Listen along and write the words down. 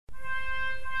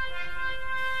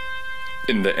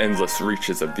In the endless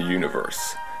reaches of the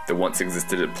universe, there once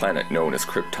existed a planet known as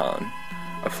Krypton,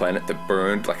 a planet that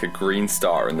burned like a green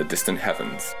star in the distant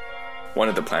heavens. One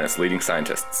of the planet's leading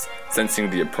scientists, sensing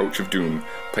the approach of doom,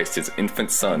 placed his infant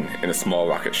son in a small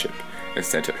rocket ship and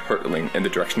sent it hurtling in the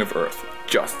direction of Earth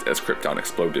just as Krypton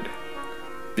exploded.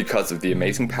 Because of the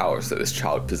amazing powers that this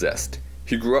child possessed,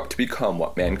 he grew up to become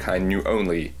what mankind knew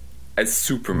only as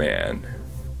Superman.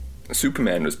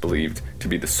 Superman was believed to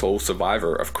be the sole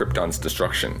survivor of Krypton's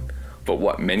destruction, but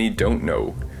what many don't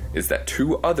know is that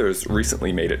two others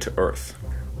recently made it to Earth.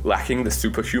 Lacking the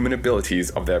superhuman abilities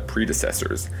of their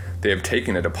predecessors, they have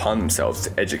taken it upon themselves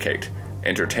to educate,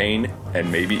 entertain, and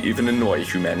maybe even annoy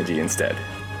humanity instead.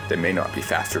 They may not be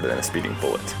faster than a speeding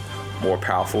bullet, more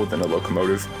powerful than a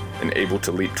locomotive, and able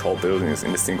to leap tall buildings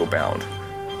in a single bound,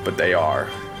 but they are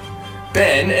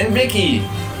Ben and Vicki!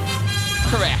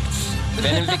 Correct.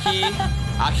 Ben and Vicki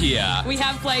are here. We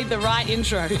have played the right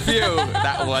intro. Phew,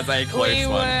 that was a close one. We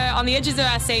were on the edges of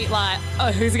our seat like,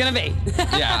 oh, who's it going to be?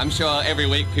 Yeah, I'm sure every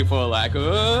week people are like,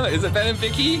 oh, is it Ben and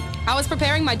Vicki? I was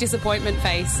preparing my disappointment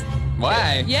face.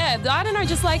 Why? Yeah, I don't know,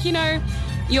 just like, you know,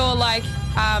 you're like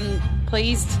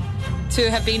pleased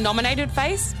to have been nominated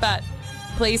face, but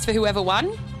pleased for whoever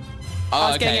won. Oh, I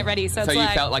was getting it ready, so it's you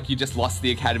like... felt like you just lost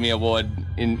the Academy Award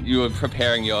you were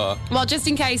preparing your... Well, just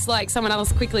in case, like, someone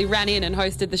else quickly ran in and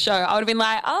hosted the show, I would have been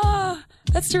like, oh,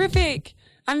 that's terrific.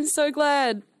 I'm so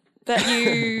glad that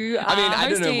you are I mean, I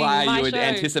don't know why you would show.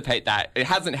 Anticipate that. It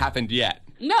hasn't happened yet.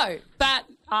 No, but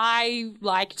I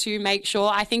like to make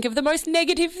sure I think of the most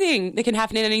negative thing that can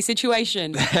happen in any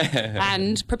situation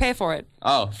and prepare for it.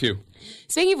 Oh, phew.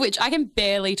 Speaking of which, I can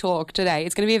barely talk today.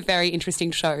 It's going to be a very interesting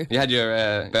show. You had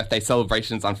your birthday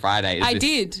celebrations on Friday. I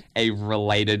did. A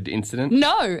related incident?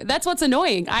 No, that's what's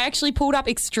annoying. I actually pulled up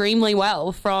extremely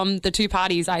well from the two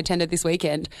parties I attended this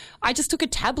weekend. I just took a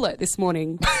tablet this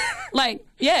morning.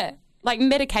 Like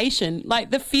medication. Like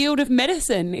the field of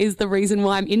medicine is the reason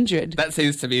why I'm injured. That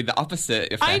seems to be the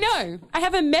opposite effect. I know. I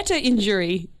have a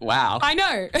meta-injury. Wow. I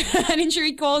know. An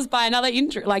injury caused by another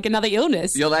injury, like another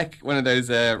illness. You're like one of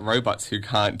those robots who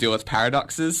can't deal with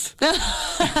paradoxes.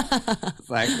 It's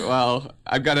like, well,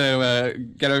 I've got to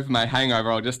get over my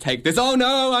hangover. I'll just take this. Oh,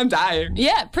 no, I'm dying.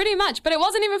 Yeah, pretty much. But it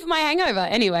wasn't even for my hangover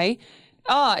anyway.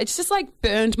 Oh, it's just like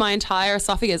burned my entire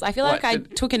esophagus. I feel like I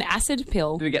took an acid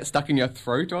pill. Did it get stuck in your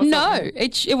throat or something? No,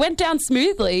 it went down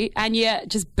smoothly and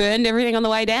just burned everything on the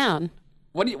way down.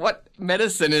 What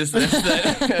medicine is this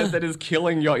that is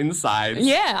killing your insides?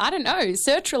 Yeah, I don't know.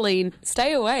 Sertraline,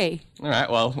 stay away. All right,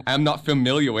 well, I'm not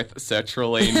familiar with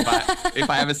sertraline, but if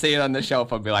I ever see it on the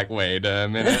shelf, I'll be like, wait a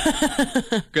minute.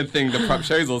 Good thing the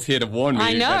Propshowsal's here to warn me.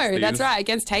 I know, that's right,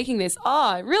 against taking this.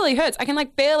 Oh, it really hurts. I can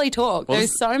like barely talk. Well,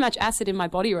 there's so much acid in my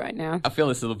body right now. I feel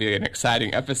this will be an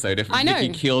exciting episode if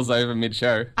Vicki keels over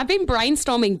mid-show. I've been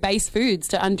brainstorming base foods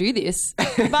to undo this,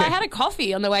 but I had a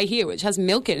coffee on the way here, which has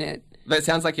milk in it. But it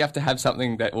sounds like you have to have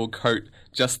something that will coat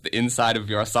just the inside of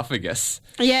your esophagus.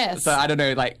 Yes. So I don't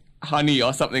know, like honey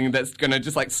or something that's going to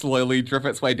just like slowly drip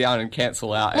its way down and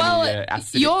cancel out any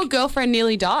acidic... Your girlfriend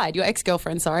nearly died. Your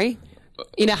ex-girlfriend, sorry.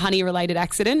 In a honey-related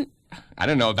accident. I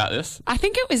don't know about this. I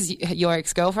think it was your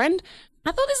ex-girlfriend.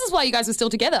 I thought this is why you guys were still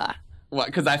together. What,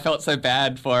 because I felt so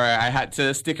bad for her. I had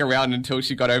to stick around until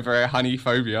she got over her honey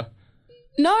phobia.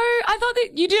 No, I thought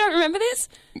that you don't remember this?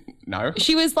 No.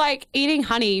 She was like eating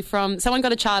honey from, someone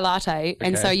got a chai latte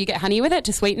and so you get honey with it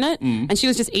to sweeten it and she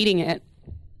was just eating it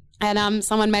and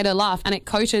someone made her laugh and it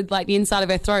coated like the inside of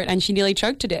her throat and she nearly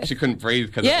choked to death. She couldn't breathe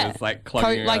because it was like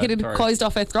clogging like it had throat. closed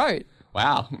off her throat.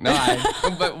 Wow. No,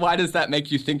 but why does that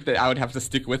make you think that I would have to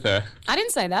stick with her? I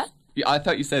didn't say that. I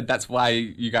thought you said that's why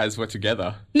you guys were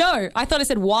together. No, I thought I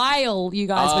said while you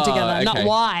guys were together, not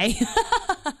why.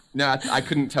 No, I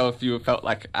couldn't tell if you felt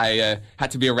like I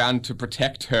had to be around to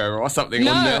protect her or something or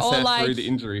nurse her like through the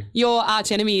injury. Your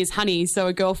arch enemy is honey, so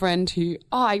a girlfriend who,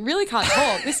 I really can't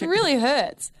talk. This really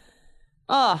hurts.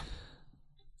 Oh,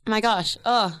 my gosh.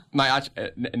 Oh. My arch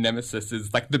nemesis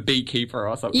is like the beekeeper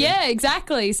or something. Yeah,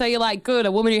 exactly. So you're like, good,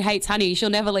 a woman who hates honey,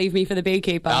 she'll never leave me for the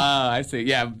beekeeper. Ah, I see.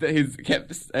 Yeah, he's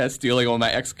kept stealing all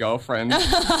my ex-girlfriends.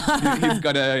 He's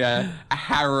got a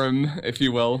harem, if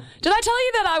you will. Did I tell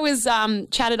you that I was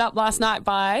chatted up last night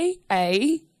by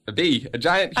a bee, a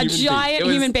giant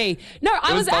human bee. No,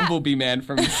 I was Bumblebee Man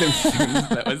from The Simpsons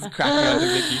that was cracking out to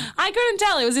Vicki. I couldn't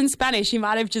tell. It was in Spanish. He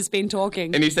might have just been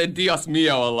talking. And he said Dios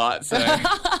mío a lot, so...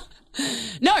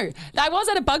 No, I was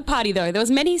at a bug party though. There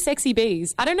was many sexy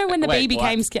bees. I don't know when the bee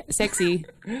became sexy.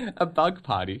 A bug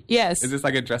party? Yes. Is this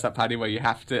like a dress-up party where you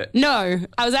have to... No,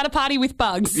 I was at a party with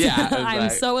bugs. Yeah. I'm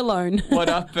so alone. What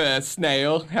up,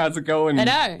 snail? How's it going? I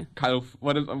know.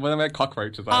 What are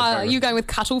cockroaches? Are you going with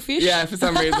cuttlefish? Yeah, for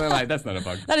some reason, I'm like, that's not a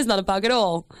bug. That is not a bug at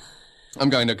all. I'm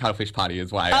going to a cuttlefish party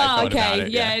is why I thought about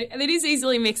it. Yeah, it is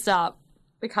easily mixed up.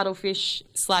 The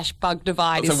cuttlefish/bug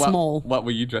divide is what, small. What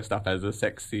were you dressed up as? A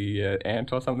sexy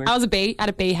ant or something? I was a bee. I had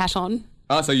a bee hat on.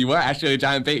 Oh, so you were actually a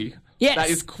giant bee? Yes. That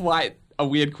is quite a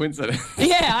weird coincidence.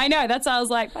 Yeah, I know. That's why I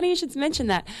was like, funny you should mention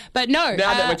that. But no.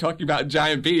 Now that we're talking about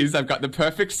giant bees, I've got the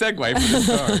perfect segue for the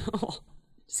story.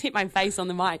 Just hit my face on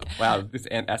the mic. Wow, this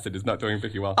antacid is not doing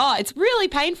Vicki well. Oh, it's really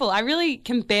painful. I really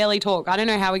can barely talk. I don't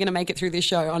know how we're going to make it through this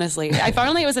show, honestly. If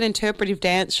only it was an interpretive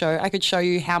dance show, I could show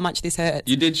you how much this hurts.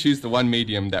 You did choose the one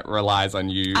medium that relies on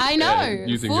you I know.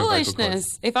 Using your vocal cords.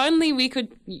 Foolishness. If only we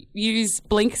could use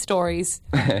Blink stories.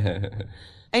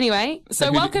 Anyway,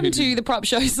 so welcome to the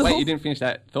Propshowsal. Wait, you didn't finish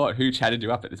that thought. Who chatted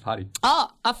you up at this party? Oh,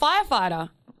 a firefighter.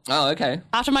 Oh, okay.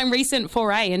 After my recent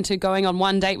foray into going on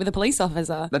one date with a police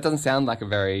officer. That doesn't sound like a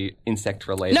very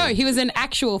insect-related... No, he was an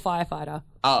actual firefighter.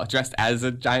 Oh, dressed as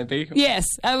a giant bee? Yes,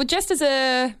 just as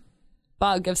a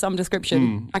bug of some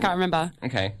description. I can't remember.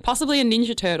 Okay. Possibly a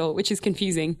Ninja Turtle, which is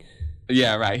confusing.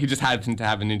 Yeah, right. He just happened to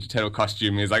have a Ninja Turtle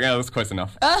costume. He was like, oh, that's close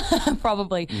enough.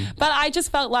 Probably. But I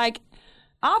just felt like,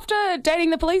 after dating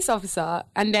the police officer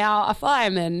and now a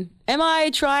fireman, am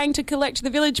I trying to collect the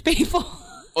village people?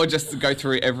 Or just go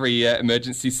through every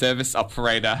emergency service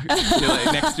operator.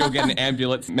 Next, you'll get an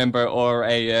ambulance member or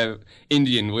a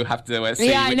Indian. We'll have to see.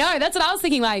 Yeah, I know. That's what I was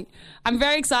thinking. Like, I'm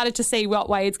very excited to see what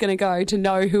way it's going to go, to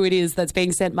know who it is that's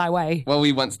being sent my way. Well,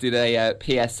 we once did a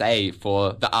PSA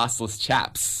for the arseless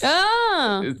chaps.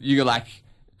 Oh. You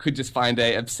could just find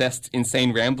a obsessed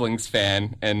Insane Ramblings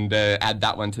fan and add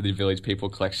that one to the Village People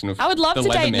collection of I would love the to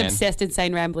date Leatherman. an obsessed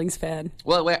Insane Ramblings fan.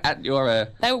 Well, we're at your...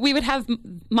 We would have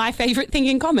my favourite thing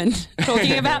in common,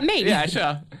 talking about me. Yeah,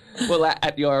 sure. Well,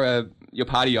 at your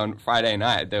party on Friday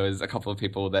night, there was a couple of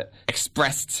people that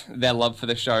expressed their love for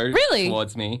the show Really?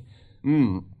 towards me.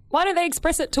 Why don't they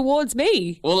express it towards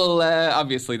me? Well,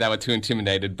 obviously they were too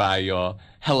intimidated by your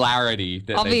hilarity.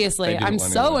 That Obviously, they didn't I'm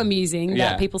want so to, amusing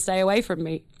that people stay away from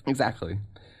me. Exactly.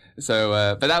 So,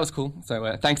 but that was cool.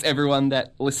 So thanks everyone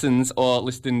that listens or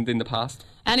listened in the past.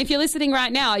 And if you're listening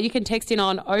right now, you can text in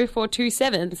on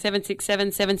 0427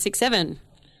 767 767.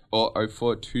 Or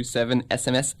 0427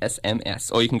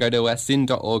 SMS. Or you can go to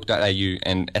sin.org.au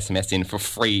and SMS in for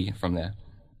free from there.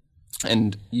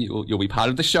 And you'll be part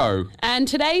of the show. And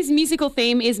today's musical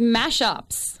theme is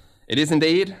mashups. It is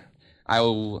indeed. I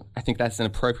think that's an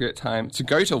appropriate time to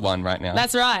go to one right now.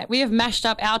 That's right. We have mashed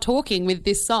up our talking with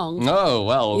this song. Oh,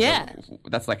 well. Yeah.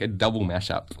 That's like a double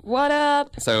mashup. What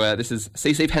up? So this is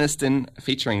CC Peniston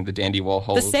featuring the Dandy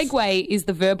Warhols. The segue is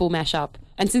the verbal mashup.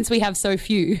 And since we have so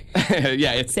few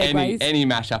yeah, it's segues. any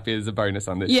mashup is a bonus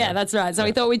on this Yeah, show. that's right. So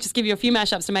we thought we'd just give you a few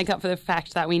mashups to make up for the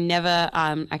fact that we never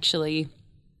actually...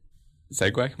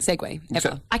 Segue,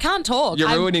 ever. I can't talk. You're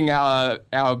ruining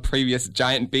our previous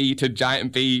giant bee to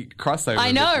giant bee crossover.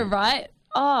 I know, right?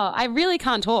 Oh, I really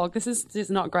can't talk. This is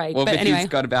just not great. Well, but Vicki's anyway.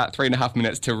 got about 3.5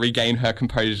 minutes to regain her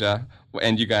composure,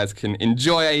 and you guys can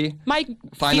enjoy my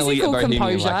finally physical a bohemian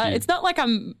composure. like you. It's not like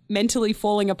I'm mentally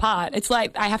falling apart. It's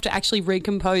like I have to actually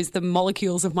recompose the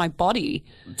molecules of my body.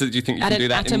 Did you think you at can do an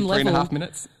that in atom 3.5 level.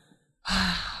 minutes?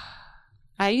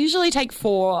 I usually take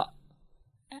 4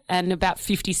 and about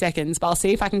 50 seconds, but I'll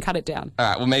see if I can cut it down. All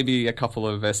right, well, maybe a couple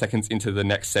of seconds into the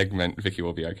next segment, Vicki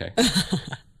will be okay.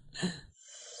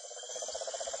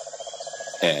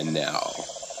 And now,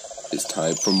 it's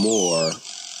time for more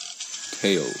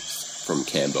Tales from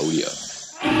Cambodia.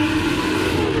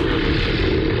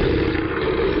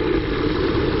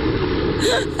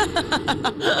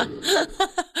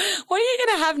 What are you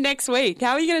going to have next week?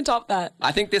 How are you going to top that?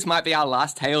 I think this might be our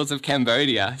last Tales of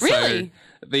Cambodia. Really? So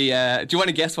do you want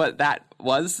to guess what that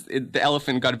was? The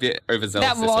elephant got a bit overzealous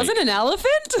That this wasn't week. an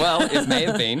elephant? Well, it may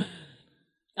have been.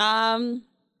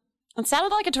 It sounded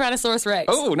like a Tyrannosaurus Rex.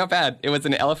 Oh, not bad. It was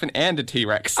an elephant and a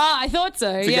T-Rex. Oh, I thought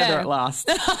so, Together yeah. at last.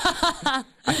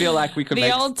 I feel like we could The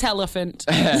make... old telephant.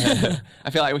 I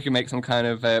feel like we could make some kind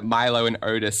of Milo and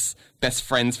Otis best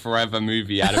friends forever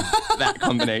movie out of that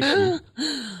combination.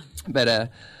 But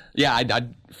yeah, I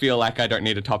feel like I don't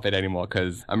need to top it anymore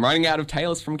because I'm running out of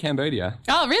tales from Cambodia.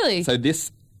 Oh, really? So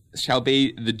this shall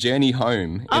be the journey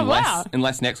home. Oh, wow.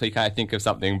 Unless next week I think of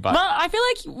something. But Well, I feel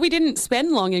like we didn't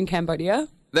spend long in Cambodia.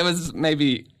 there was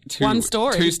maybe two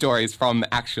stories from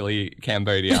actually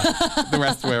Cambodia. The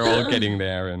rest we're all getting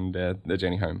there and the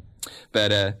journey home.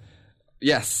 But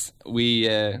Yes, we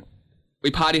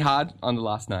party hard on the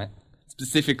last night.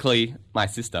 Specifically, my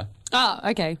sister. Oh,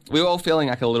 okay. We were all feeling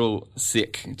like a little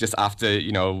sick just after,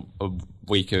 a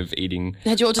week of eating.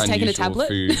 Had you all just taken a unusual tablet?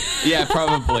 Food. Yeah,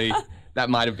 probably. That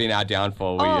might have been our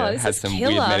downfall. We this had is some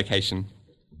killer. weird medication.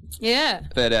 Yeah.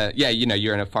 But,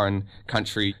 you're in a foreign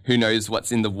country. Who knows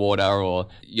what's in the water, or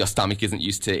your stomach isn't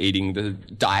used to eating the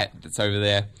diet that's over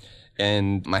there.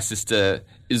 And my sister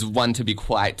is one to be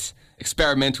quite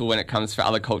experimental when it comes for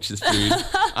other cultures' food.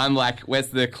 I'm like, where's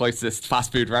the closest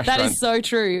fast food restaurant? That is so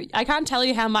true. I can't tell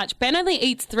you how much. Ben only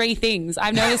eats 3 things.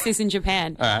 I've noticed this in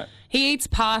Japan. All right. He eats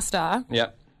pasta.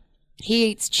 Yep. He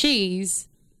eats cheese.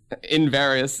 In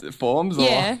various forms?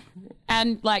 Yeah.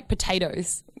 And like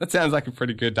potatoes. That sounds like a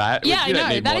pretty good diet. Yeah, You don't I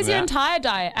know. need That more is than your entire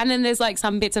diet. And then there's like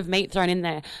some bits of meat thrown in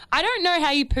there. I don't know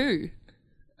how you poo.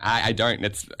 I don't.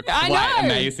 It's I quite know.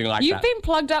 amazing like You've that. been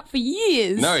plugged up for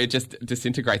years. No, it just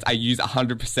disintegrates. I use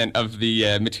 100% of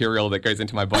the material that goes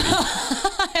into my body.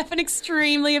 I have an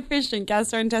extremely efficient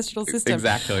gastrointestinal system.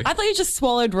 Exactly. I thought you just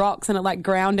swallowed rocks and it like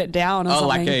ground it down or Oh,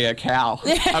 something. like a cow.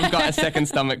 I've got a second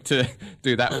stomach to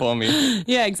do that for me.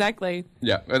 Yeah, exactly.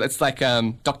 Yeah, it's like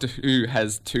Doctor Who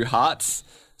has 2 hearts.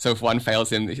 So if one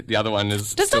fails him, the other one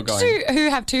is Does still Doctor going. Who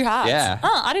have 2 hearts? Yeah.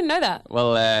 Oh, I didn't know that.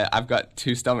 Well, I've got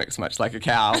 2 stomachs, much like a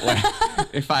cow. Where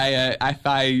if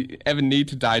I ever need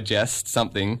to digest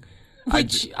something,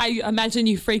 Which I imagine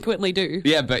you frequently do.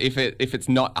 yeah, but if it's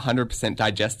not 100%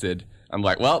 digested, I'm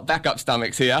like, well, backup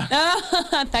stomach's here.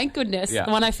 Thank goodness. Yeah.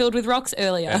 The one I filled with rocks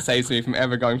earlier. It saves me from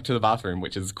ever going to the bathroom,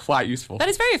 which is quite useful. That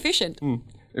is very efficient.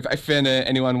 If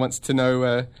anyone wants to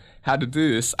know how to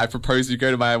do this, I propose you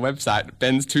go to my website,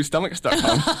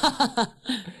 bens2stomachs.com.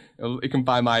 You can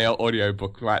buy my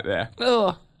audiobook right there.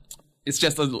 Ugh. It's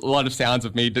just a lot of sounds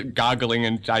of me gargling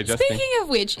and digesting. Speaking of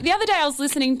which, the other day I was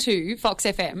listening to Fox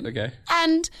FM. Okay.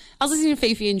 And I was listening to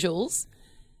Fifi and Jules.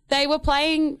 They were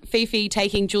playing Fifi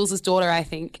taking Jules' daughter, I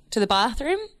think, to the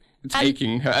bathroom.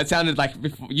 Taking her. It sounded like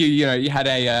before, you had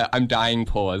a I'm dying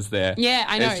pause there. Yeah,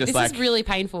 I know. It's just This is really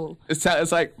painful. It's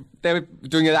like they were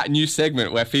doing that new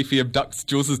segment where Fifi abducts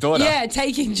Jules' daughter. Yeah,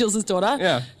 taking Jules' daughter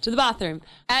Yeah. to the bathroom.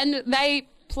 And they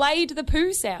played the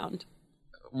poo sound.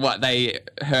 What, her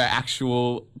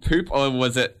actual poop, or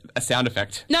was it a sound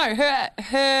effect? No, her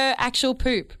actual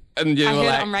poop. And you I were heard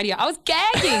like, it on radio. I was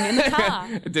gagging in the car.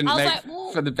 It didn't I was make like,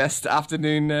 "Whoa." for the best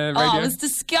afternoon radio. Oh, it was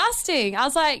disgusting. I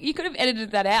was like, you could have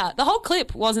edited that out. The whole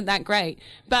clip wasn't that great.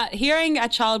 But hearing a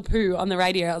child poo on the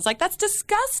radio, I was like, that's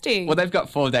disgusting. Well, they've got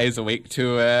 4 days a week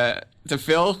to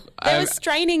fill. There was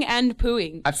straining and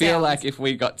pooing. I feel sounds. like if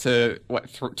we got to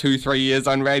 2-3 years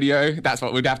on radio, that's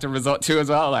what we'd have to resort to as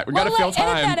well. Like, we've got to fill Well,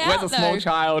 edit time. that out, Where's a small though.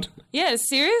 child? Yeah,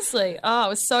 seriously. Oh, it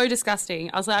was so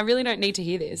disgusting. I was like, I really don't need to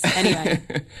hear this. Anyway.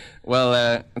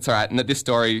 Well, it's all right. This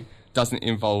story doesn't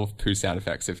involve poo sound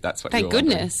effects, if that's what Thank you're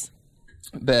wondering. goodness.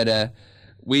 But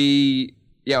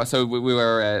so we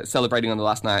were celebrating on the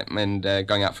last night and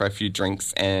going out for a few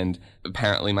drinks, and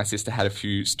apparently my sister had a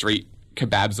few street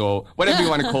kebabs or whatever you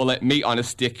want to call it, meat on a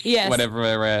stick, Yes.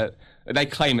 whatever. They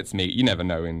claim it's meat. You never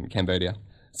know in Cambodia.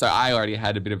 So I already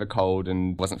had a bit of a cold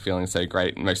and wasn't feeling so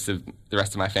great. Most of the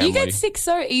rest of my family. You get sick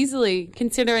so easily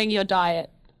considering your diet.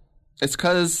 It's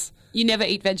because... You never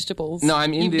eat vegetables. No,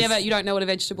 I'm in this- You don't know what a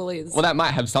vegetable is. Well, that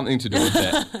might have something to do with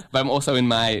it. But I'm also in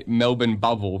my Melbourne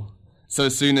bubble. So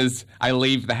as soon as I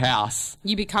leave the house,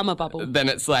 You become a bubble. then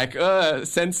it's like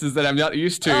senses that I'm not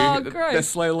used to. Oh, gross. They're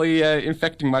slowly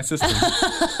infecting my system.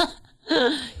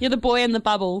 You're the boy in the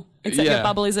bubble, except Yeah. your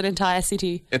bubble is an entire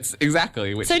city. It's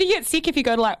exactly. Which So do you get sick if you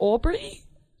go to like Albury?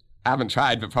 I haven't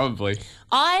tried, but probably.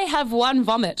 I have one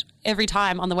vomit every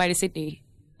time on the way to Sydney.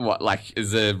 What, like,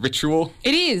 is a ritual?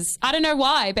 It is. I don't know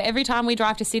why, but every time we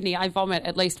drive to Sydney, I vomit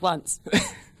at least once.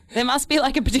 There must be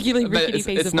like a particularly But rickety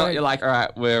piece it's of not. road. You're like, all right,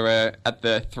 we're at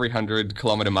the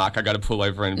 300-kilometre mark. I got to pull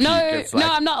over and No, puke. It's like, no,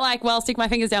 I'm not like, well, stick my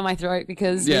fingers down my throat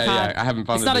because we Yeah, can't. I haven't It's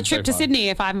not a vomited so trip to far. Sydney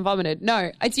if I haven't vomited.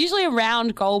 No, it's usually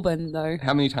around Goulburn though.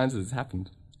 How many times has this happened?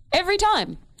 Every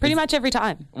time. Pretty much every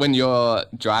time. When you're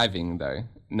driving, though,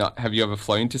 have you ever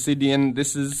flown to Sydney? And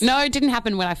this is No, it didn't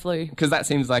happen when I flew. because that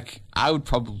seems like I would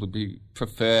probably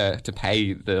prefer to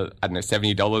pay the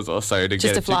 $70 or so to Just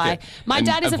get to a fly. ticket My and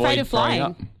dad is afraid avoid of throwing flying.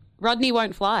 up. Rodney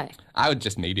won't fly. I would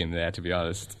just meet him there, to be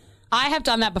honest. I have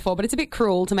done that before, but it's a bit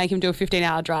cruel to make him do a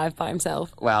 15-hour drive by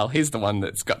himself. Well, he's the one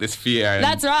that's got this fear. And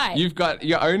That's right. You've got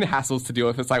your own hassles to deal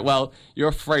with. It's like, well, you're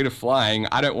afraid of flying.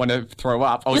 I don't want to throw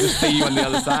up. I'll just see you on the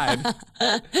other side.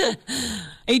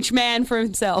 Each man for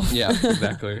himself. Yeah,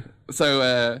 exactly.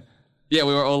 So, we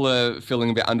were all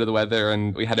feeling a bit under the weather,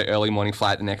 and we had an early morning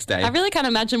flight the next day. I really can't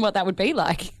imagine what that would be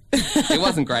like. It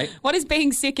wasn't great. What is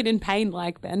being sick and in pain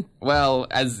like, Ben? Well,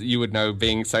 as you would know,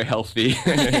 being so healthy,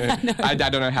 I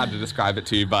don't know how to describe it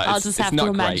to you, but I'll it's just have not to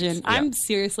imagine. great.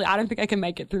 Yeah. I don't think I can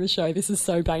make it through the show. This is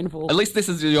so painful. At least this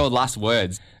is your last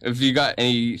words. Have you got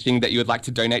anything that you would like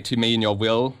to donate to me in your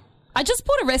will? I just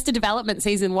bought Arrested Development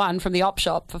Season 1 from the op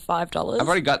shop for $5. I've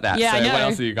already got that. Yeah, so I know. What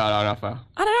else have you got on offer?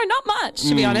 I don't know, not much,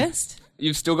 to be honest.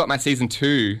 You've still got my Season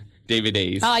 2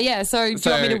 DVDs. Oh, yeah. So do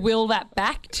you want me to will that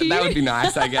back to you? That would be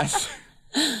nice, I guess.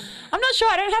 I'm not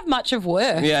sure. I don't have much of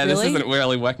work. Yeah, really. This isn't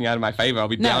really working out in my favour. I'll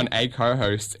be No. down a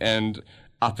co-host and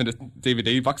up in a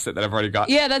DVD box set that I've already got.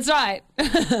 Yeah, that's right.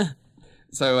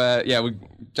 So, we're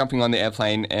jumping on the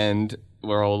airplane and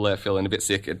we're all feeling a bit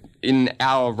sick. In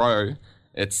our row,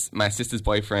 it's my sister's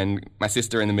boyfriend, my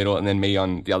sister in the middle, and then me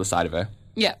on the other side of her.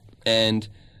 Yeah. And,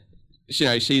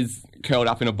 she's curled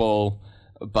up in a ball,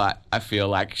 but I feel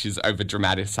like she's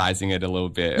over-dramatising it a little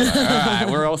bit. Like, all right,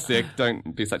 we're all sick.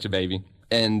 Don't be such a baby.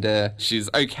 And she's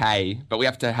okay, but we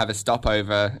have to have a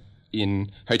stopover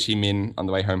in Ho Chi Minh on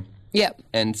the way home. Yep.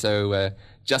 And so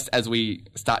just as we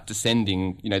start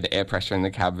descending, the air pressure in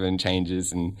the cabin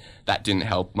changes, and that didn't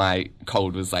help. My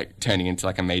cold was turning into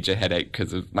a major headache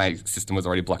because my system was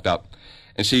already blocked up.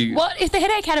 And What if the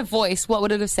headache had a voice? What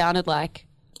would it have sounded like?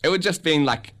 It would just been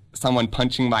someone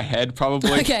punching my head,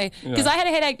 probably. Okay, because I had a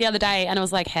headache the other day, and I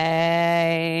was like,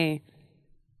 "Hey,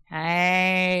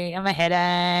 I'm a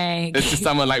headache." It's just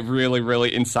someone really,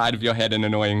 really inside of your head and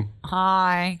annoying.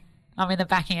 Hi, I'm in the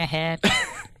back of your head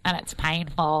and it's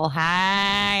painful. Hey,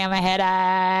 I'm a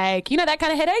headache. You know that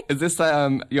kind of headache? Is this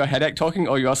your headache talking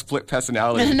or your split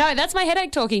personality? No, that's my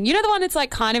headache talking. You know the one that's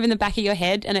kind of in the back of your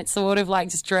head and it sort of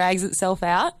just drags itself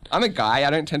out? I'm a guy. I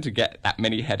don't tend to get that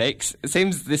many headaches. It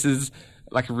seems this is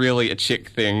really a chick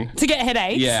thing. To get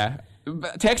headaches? Yeah.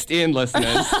 Text in,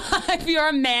 listeners. If you're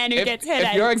a man who gets headaches.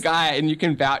 If you're a guy and you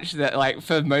can vouch that,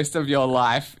 for most of your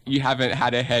life, you haven't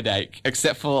had a headache,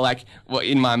 except for,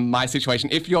 in my situation.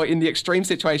 If you're in the extreme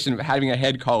situation of having a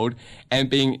head cold and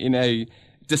being in a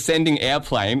descending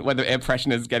airplane where the air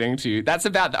pressure is getting to you, that's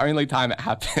about the only time it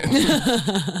happens.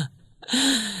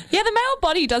 Yeah, the male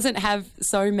body doesn't have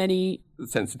so many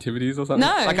sensitivities or something.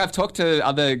 No. I've talked to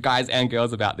other guys and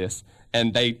girls about this,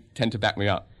 and they tend to back me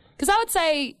up. Because I would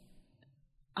say,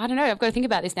 I don't know, I've got to think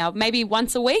about this now, maybe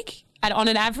once a week on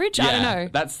an average? Yeah, I don't know.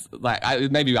 That's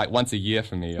maybe once a year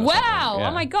for me. Or Wow. something. Yeah.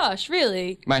 Oh my gosh,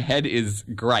 really? My head is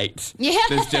great. Yeah.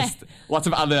 There's just lots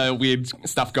of other weird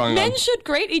stuff going on. Men should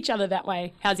greet each other that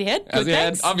way. How's your head? How's Good, your head?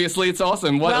 thanks? Obviously, it's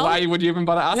awesome. Well, why would you even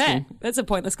bother asking? Yeah, that's a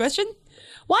pointless question.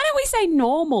 Why don't we say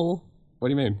normal? What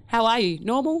do you mean? How are you?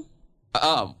 Normal?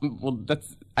 Oh, well,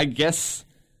 I guess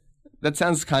that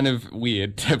sounds kind of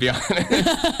weird, to be honest.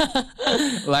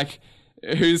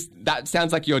 That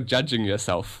sounds like you're judging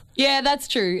yourself. Yeah, that's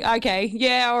true. Okay.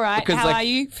 Yeah, all right. Because, How are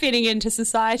you fitting into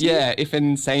society? Yeah, if an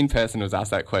insane person was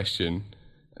asked that question,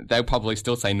 they'll probably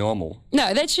still say normal.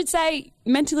 No, that should say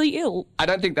mentally ill. I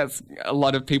don't think that's a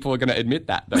lot of people are going to admit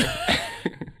that, though.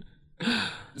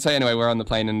 So anyway, we're on the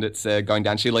plane and it's going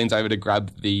down. She leans over to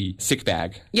grab the sick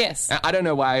bag. Yes. I don't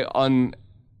know why I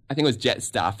think it was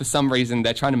Jetstar, for some reason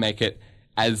they're trying to make it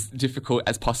as difficult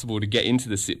as possible to get into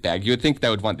the sick bag. You would think they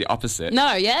would want the opposite.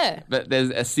 No, yeah. But there's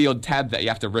a sealed tab that you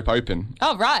have to rip open.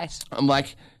 Oh, right. I'm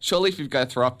like, surely if you've got to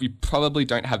throw up, you probably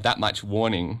don't have that much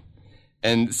warning.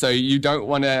 And so you don't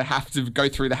want to have to go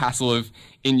through the hassle of,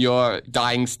 in your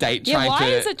dying state, Yeah, trying why to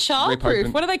is it rip childproof?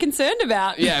 open. What are they concerned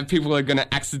about? Yeah, people are going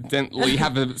to accidentally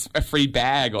have a free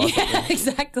bag or something. Yeah,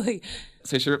 exactly.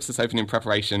 So she rips this open in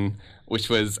preparation, which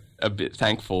was a bit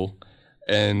thankful.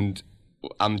 And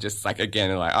I'm just again,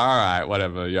 all right,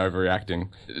 whatever, you're overreacting.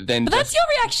 Then But that's your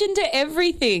reaction to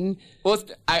everything. Well,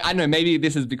 I don't know, maybe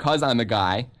this is because I'm a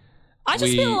guy. I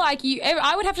just feel like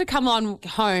I would have to come on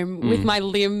home with my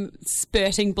limb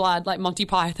spurting blood like Monty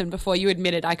Python before you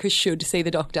admitted I should see the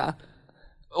doctor.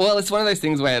 Well, it's one of those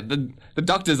things where the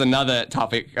doctor's another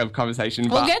topic of conversation.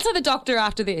 We'll get to the doctor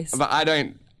after this. But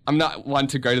I'm not one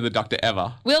to go to the doctor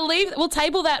ever. We'll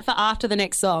table that for after the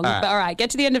next song. All right. But all right, get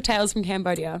to the end of Tales from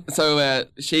Cambodia. So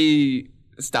she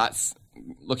starts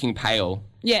looking pale.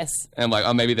 Yes. And I'm like,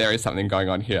 oh, maybe there is something going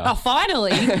on here. Oh, finally,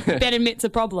 Ben admits a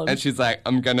problem. And she's like, I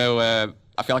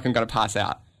feel like I'm going to pass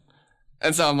out.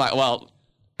 And so I'm like, well,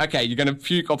 okay, you're going to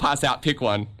puke or pass out, pick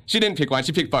one. She didn't pick one,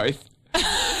 she picked both.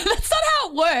 That's not how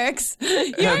it works.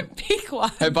 You don't pick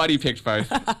one. Her body picked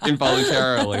both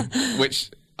involuntarily, which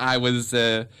I was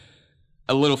a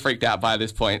little freaked out by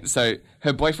this point. So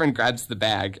her boyfriend grabs the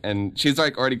bag and she's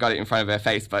already got it in front of her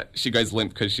face, but she goes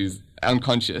limp because she's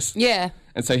unconscious. Yeah.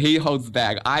 And so he holds the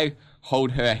bag. I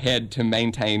hold her head to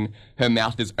maintain her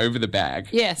mouth is over the bag.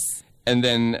 Yes. And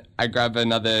then I grab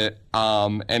another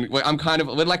arm, and we're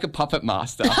like a puppet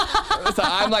master. So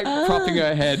I'm like propping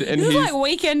her head, and This he's is like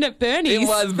Weekend at Bernie's. It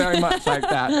was very much like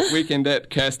that. Weekend at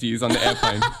Kirsty's on the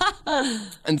airplane.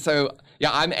 And so, yeah,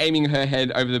 I'm aiming her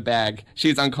head over the bag.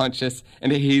 She's unconscious,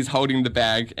 and he's holding the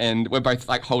bag, and we're both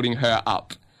like holding her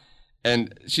up.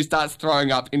 And she starts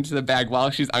throwing up into the bag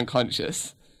while she's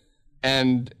unconscious.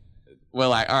 And we're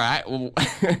like, all right, well,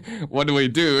 what do we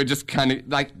do? It just kind of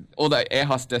like all the air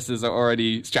hostesses are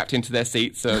already strapped into their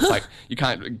seats. So it's like you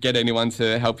can't get anyone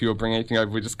to help you or bring anything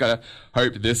over. We just got to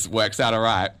hope this works out all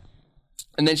right.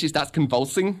 And then she starts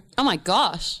convulsing. Oh my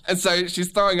gosh. And so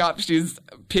she's throwing up. She's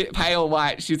pale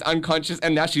white. She's unconscious.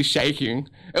 And now she's shaking.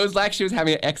 It was like she was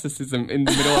having an exorcism in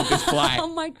the middle of this flight. Oh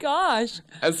my gosh.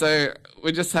 And so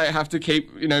we just have to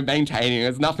keep, maintaining.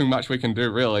 There's nothing much we can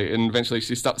do, really. And eventually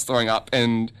she stops throwing up,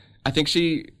 and I think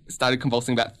she started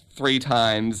convulsing about 3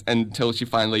 times until she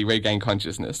finally regained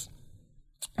consciousness.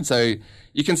 So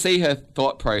you can see her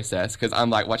thought process because I'm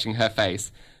like watching her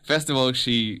face. First of all,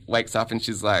 she wakes up and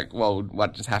she's like, well,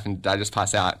 what just happened? Did I just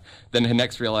pass out? Then her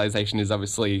next realization is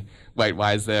obviously, wait,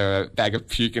 why is there a bag of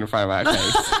puke in front of my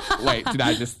face? Wait, did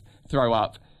I just throw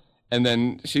up? And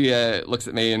then she looks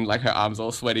at me and like her arm's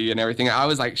all sweaty and everything. I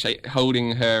was like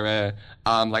holding her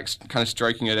arm, like kind of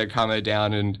stroking her to calm her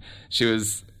down. And she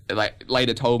was like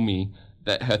later told me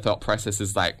that her thought process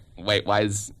is like, wait, why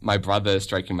is my brother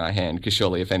stroking my hand? Because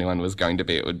surely if anyone was going to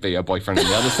be, it would be a boyfriend on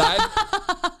the other side.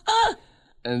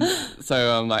 And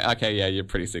so I'm like, okay, yeah, you're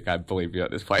pretty sick. I believe you at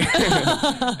this point.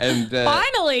 And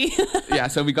Finally. yeah,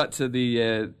 so we got to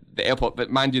the airport,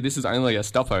 but mind you, this is only a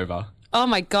stopover. Oh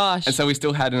my gosh. And so we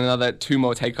still had another 2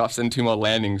 more takeoffs and 2 more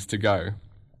landings to go.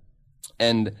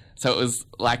 And so it was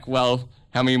like, well,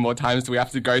 how many more times do we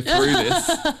have to go through this?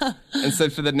 And so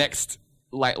for the next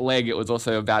leg, it was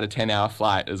also about a 10-hour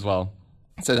flight as well.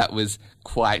 So that was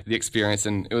quite the experience.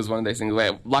 And it was one of those things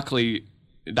where luckily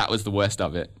that was the worst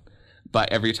of it.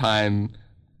 But every time...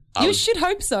 You should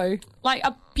hope so. Like,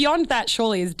 beyond that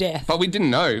surely is death. But we didn't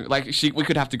know. Like, we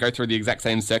could have to go through the exact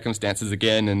same circumstances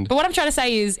again. But what I'm trying to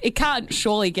say is it can't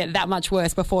surely get that much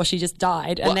worse before she just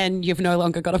died, and then you've no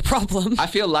longer got a problem. I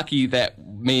feel lucky that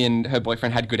me and her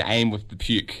boyfriend had good aim with the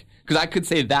puke. Because I could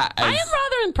see that as... I am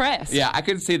rather impressed. Yeah, I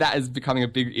could see that as becoming a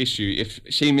big issue if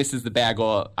she misses the bag,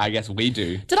 or I guess we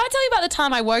do. Did I tell you about the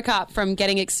time I woke up from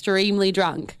getting extremely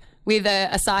drunk with a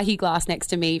Asahi glass next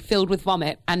to me filled with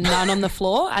vomit and none on the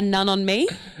floor and none on me?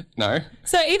 No.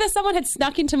 So either someone had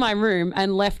snuck into my room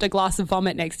and left a glass of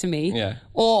vomit next to me,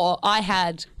 or I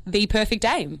had the perfect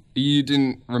aim. You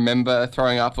didn't remember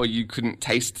throwing up, or you couldn't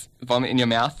taste vomit in your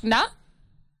mouth? Nah.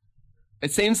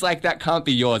 It seems like that can't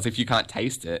be yours if you can't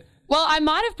taste it. Well, I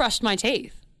might have brushed my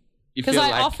teeth. Because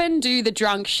I often do the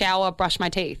drunk shower, brush my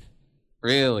teeth.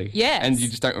 Really? Yes. And you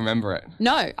just don't remember it?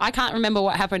 No, I can't remember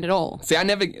what happened at all. See, I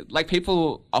never... Like,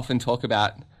 people often talk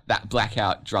about that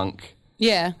blackout drunk.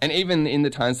 Yeah. And even in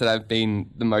the times that I've been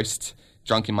the most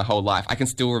drunk in my whole life, I can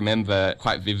still remember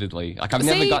quite vividly. Like, I've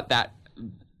never got that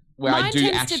where I do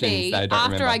actions that I don't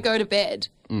remember. After I go to bed,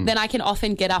 then I can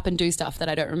often get up and do stuff that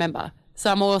I don't remember.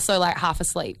 So I'm also, like, half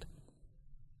asleep.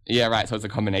 Yeah, right. So it's a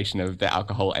combination of the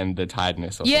alcohol and the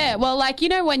tiredness. Or yeah, something. well, like, you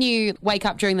know, when you wake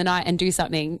up during the night and do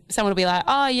something, someone will be like,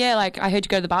 oh, yeah, like, I heard you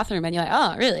go to the bathroom. And you're like,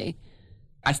 oh, really?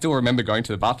 I still remember going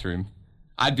to the bathroom.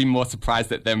 I'd be more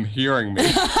surprised at them hearing me.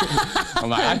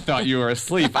 I'm like, I thought you were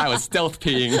asleep. I was stealth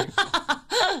peeing.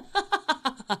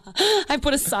 I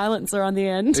put a silencer on the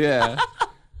end. Yeah.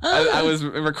 I was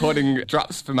recording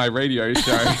drops for my radio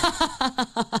show.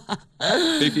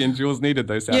 Fifi and Jules needed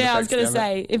those sound effects. Yeah, I was going to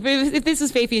say, if this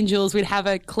was Fifi and Jules, we'd have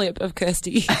a clip of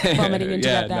Kirsty vomiting into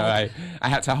that bag. No, I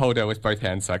had to hold her with both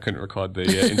hands, so I couldn't record the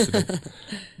incident.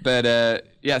 But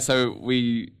yeah, so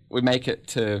we make it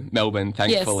to Melbourne,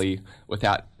 thankfully,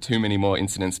 without too many more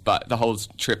incidents. But the whole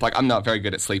trip, like, I'm not very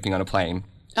good at sleeping on a plane.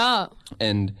 Oh.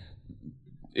 And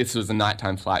this was a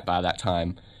nighttime flight by that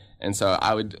time. And so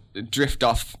I would drift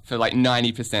off for like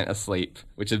 90% asleep,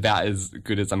 which is about as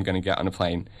good as I'm going to get on a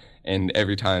plane. And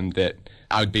every time that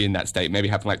I would be in that state, maybe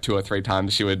happen like 2 or 3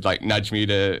 times, she would like nudge me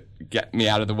to get me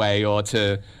out of the way, or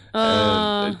to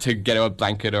get her a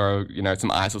blanket or, you know,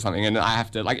 some ice or something. And I have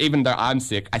to, like, even though I'm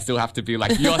sick, I still have to be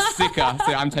like, you're sicker,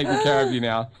 so I'm taking care of you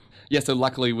now. Yeah, so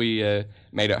luckily we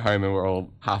made it home and we're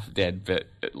all half dead, but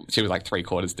she was like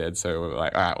 3/4 dead. So we were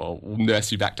like, all right, well, we'll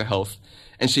nurse you back to health.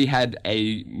 And she had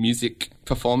a music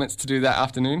performance to do that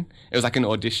afternoon. It was like an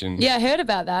audition. Yeah, I heard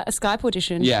about that, a Skype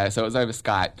audition. Yeah, so it was over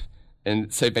Skype.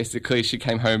 And so basically she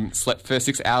came home, slept for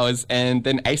 6 hours, and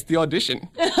then aced the audition.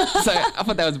 So I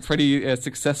thought that was a pretty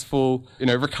successful,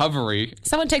 recovery.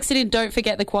 Someone texted in, don't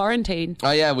forget the quarantine.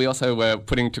 Oh, yeah, we also were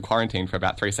put into quarantine for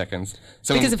about 3 seconds.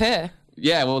 So Because of her?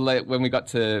 Yeah, well, when we got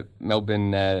to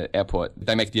Melbourne airport,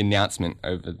 they make the announcement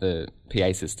over the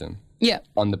PA system. Yeah.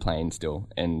 On the plane still.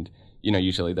 And,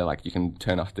 usually they're like, you can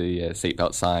turn off the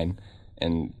seatbelt sign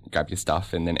and grab your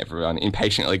stuff, and then everyone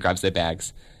impatiently grabs their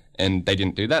bags. And they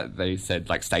didn't do that. They said,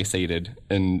 stay seated.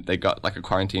 And they got, a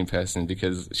quarantine person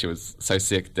because she was so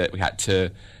sick that we had to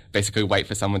basically wait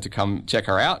for someone to come check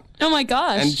her out. Oh, my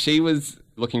gosh. And she was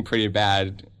looking pretty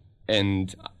bad.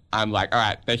 And I'm like, all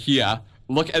right, they're here.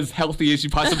 Look as healthy as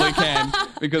you possibly can.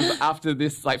 Because after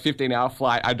this, 15-hour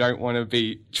flight, I don't want to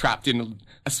be trapped in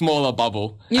a smaller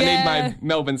bubble. Yeah. I need my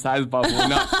Melbourne-sized bubble,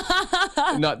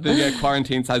 not the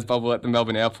quarantine-sized bubble at the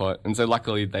Melbourne airport. And so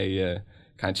luckily they...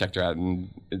 kind of checked her out, and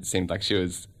it seemed like she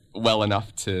was well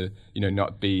enough to,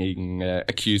 not being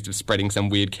accused of spreading some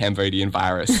weird Cambodian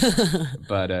virus.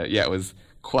 But it was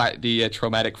quite the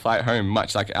traumatic flight home,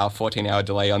 much like our 14-hour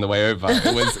delay on the way over.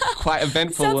 It was quite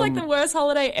eventful. Sounds like the worst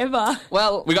holiday ever.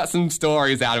 Well, we got some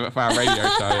stories out of it for our radio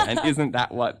show, and isn't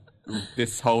that what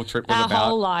this whole trip was about? Our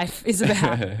whole life is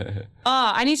about.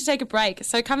 I need to take a break.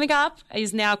 So coming up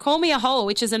is now Call Me a Hole,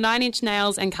 which is a 9 Inch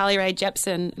Nails and Carly Rae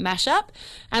Jepsen mashup.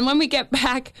 And when we get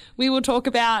back, we will talk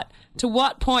about to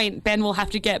what point Ben will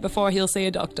have to get before he'll see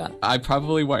a doctor. I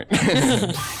probably won't.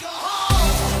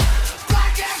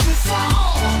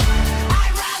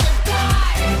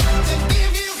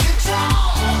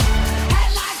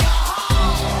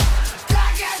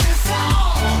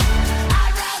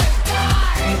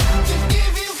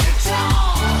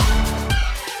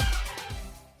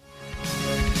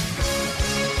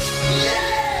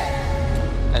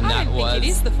 It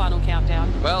is the final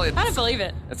countdown. Well, I don't believe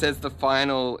it. It says the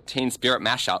final Teen Spirit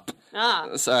mashup.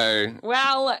 So...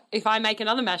 Well, if I make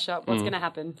another mashup, what's going to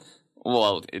happen?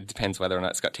 Well, it depends whether or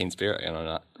not it's got Teen Spirit in or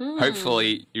not.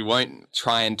 Hopefully you won't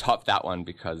try and top that one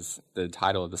because the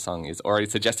title of the song is already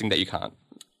suggesting that you can't.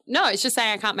 No, it's just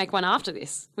saying I can't make one after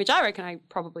this, which I reckon I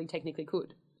probably technically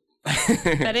could.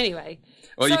 But anyway.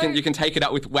 Well, so, you can take it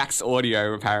up with Wax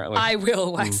Audio, apparently. I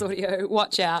will, Wax Audio.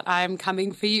 Watch out, I'm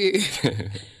coming for you.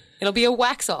 It'll be a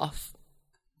wax off.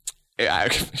 Yeah,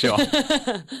 sure.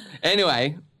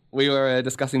 Anyway, we were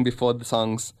discussing before the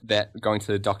songs that going to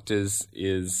the doctors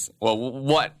is... Well,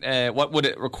 what would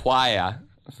it require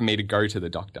for me to go to the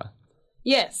doctor?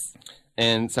 Yes.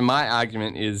 And so my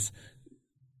argument is,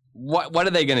 what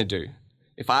are they going to do?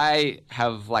 If I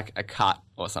have, a cut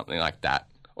or something like that,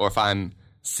 or if I'm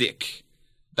sick...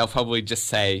 They'll probably just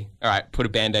say, all right, put a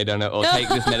Band-Aid on it or take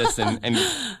this medicine and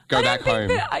go back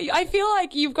home. I feel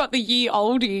like you've got the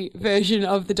year-oldie version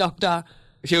of the doctor.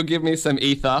 He'll give me some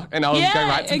ether and I'll go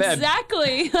right to bed.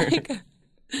 Exactly.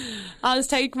 I'll just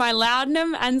take my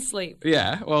laudanum and sleep.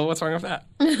 Yeah, well, what's wrong with that?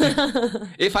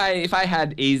 If I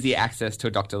had easy access to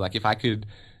a doctor, if I could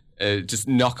just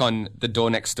knock on the door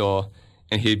next door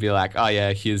and he'd be like, oh,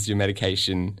 yeah, here's your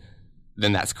medication,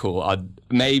 then that's cool. I'd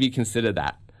maybe consider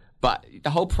that. But the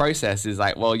whole process is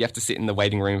you have to sit in the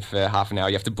waiting room for half an hour.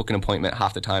 You have to book an appointment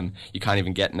half the time. You can't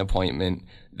even get an appointment.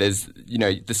 There's,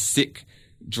 the sick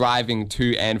driving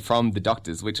to and from the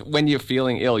doctors, which when you're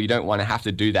feeling ill, you don't want to have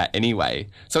to do that anyway.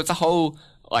 So it's a whole,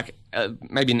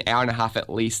 maybe an hour and a half at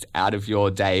least out of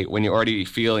your day when you're already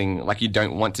feeling like you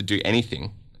don't want to do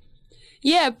anything.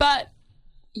 Yeah, but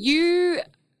you...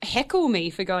 heckle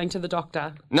me for going to the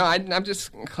doctor. No, I'm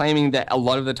just claiming that a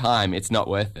lot of the time it's not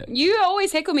worth it. You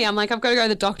always heckle me. I'm like, I've got to go to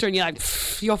the doctor, and you're like,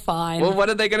 you're fine. Well, what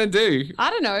are they going to do? I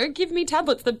don't know. Give me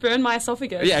tablets that burn my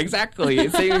esophagus. Yeah, exactly.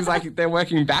 It seems like they're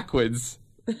working backwards.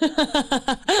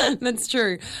 That's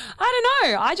true. I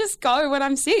don't know. I just go when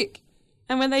I'm sick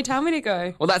and when they tell me to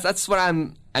go. Well, that's what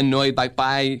I'm annoyed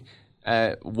by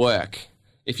work.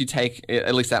 If you take,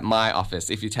 at least at my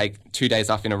office, if you take 2 days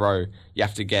off in a row, you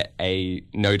have to get a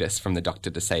notice from the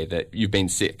doctor to say that you've been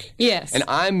sick. Yes. And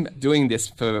I'm doing this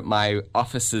for my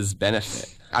office's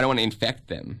benefit. I don't want to infect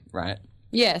them, right?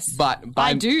 Yes. But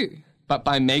I do. But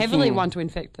by making... Heavily want to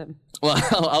infect them. Well,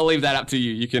 I'll leave that up to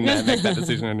you. You can make that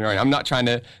decision on your own. I'm not trying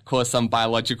to cause some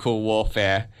biological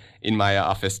warfare in my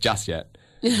office just yet.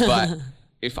 But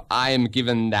if I am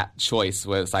given that choice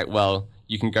where it's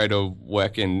you can go to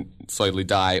work and slowly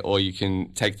die, or you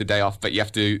can take the day off, but you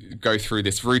have to go through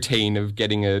this routine of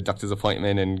getting a doctor's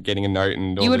appointment and getting a note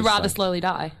and all You would this rather stuff. slowly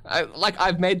die?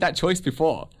 I've made that choice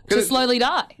before. To slowly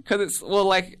die? Because it's,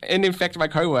 and infect my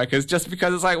coworkers, just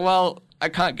because it's I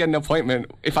can't get an appointment.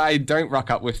 If I don't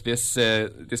rock up with this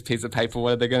piece of paper,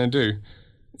 what are they going to do?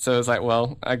 So I was like,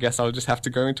 well, I guess I'll just have to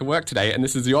go into work today, and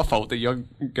this is your fault that you're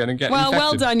going to get infected.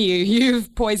 Well done you.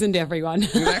 You've poisoned everyone.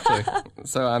 Exactly.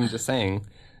 So I'm just saying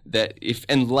that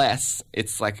unless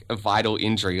it's like a vital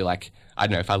injury, like, I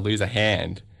don't know, if I lose a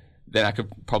hand, then I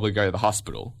could probably go to the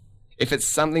hospital. If it's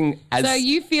something as... So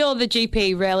you feel the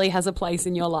GP rarely has a place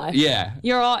in your life? Yeah.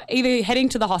 You're either heading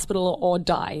to the hospital or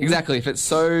dying. Exactly. If it's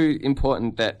so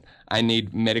important that I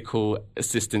need medical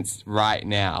assistance right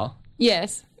now...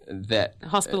 Yes. That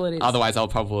hospital it is. Otherwise, I'll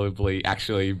probably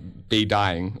actually be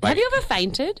dying. Have you ever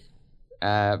fainted?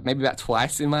 Maybe about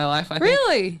twice in my life, I think.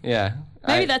 Really? Yeah.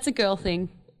 Maybe that's a girl thing.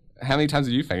 How many times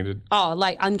have you fainted? Oh,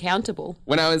 like uncountable.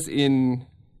 When I was in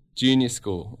junior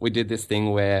school, we did this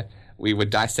thing where we were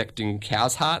dissecting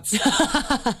cows' hearts.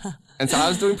 And so I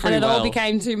was doing pretty well. And it all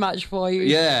became too much for you.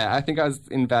 Yeah, I think I was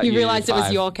in about You year realised it 5.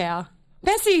 was your cow.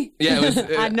 Bessie! Yeah, it was...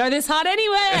 I'd know this heart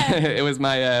anywhere! It was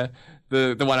my...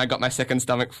 The one I got my second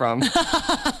stomach from.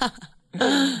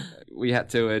 We had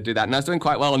to do that. And I was doing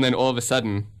quite well. And then all of a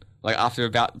sudden, like after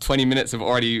about 20 minutes of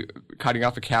already cutting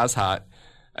up a cow's heart,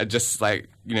 I just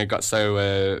got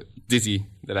so dizzy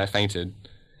that I fainted.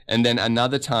 And then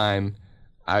another time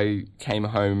I came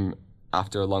home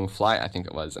after a long flight, I think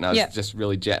it was, and I was just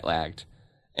really jet lagged.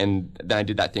 And then I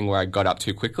did that thing where I got up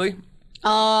too quickly.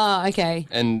 Oh, okay.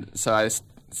 And so I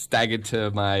staggered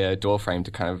to my door frame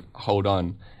to kind of hold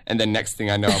on. And then next thing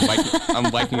I know,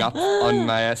 I'm waking up on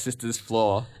my sister's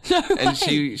floor. No way. And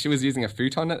she was using a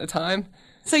futon at the time.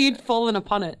 So you'd fallen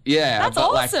upon it? Yeah. That's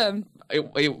awesome.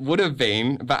 It would have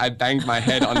been, but I banged my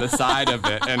head on the side of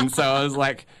it. And so I was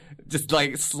just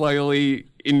slowly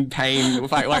in pain.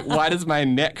 Like, why does my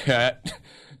neck hurt?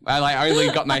 I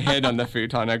only got my head on the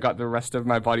futon. I got the rest of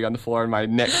my body on the floor, and my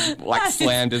neck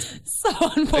slammed. So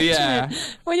unfortunate. Yeah.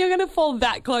 When you're going to fall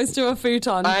that close to a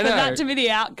futon, I know. for that to be the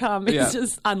outcome is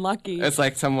just unlucky. It's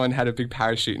like someone had a big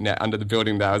parachute net under the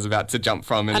building that I was about to jump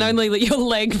from, and only your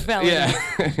leg fell. Yeah,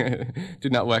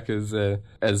 did not work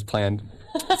as planned.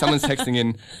 Someone's texting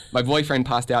in, my boyfriend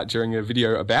passed out during a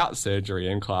video about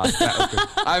surgery in class. That was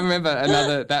good. I remember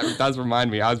that does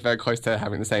remind me, I was very close to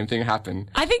having the same thing happen.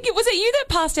 I think, was it you that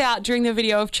passed out during the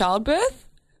video of childbirth?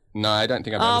 No, I don't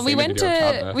think I've ever seen a video of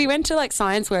childbirth. We went to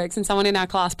Science Works, and someone in our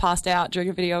class passed out during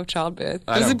a video of childbirth.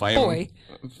 I don't blame boy.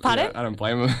 Him. Pardon? Yeah, I don't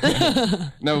blame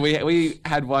him. No, we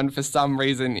had one for some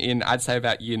reason in, I'd say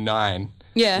about year 9.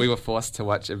 Yeah. We were forced to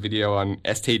watch a video on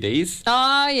STDs.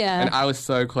 Oh, yeah. And I was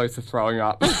so close to throwing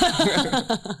up.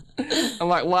 I'm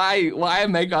like, why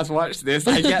make us watch this?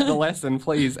 I get the lesson,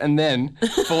 please. And then,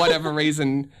 for whatever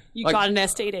reason... You got an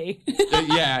STD.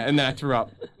 Yeah, and then I threw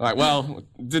up. Like, well,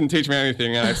 didn't teach me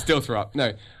anything, and I still threw up.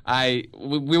 No,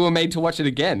 we were made to watch it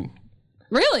again.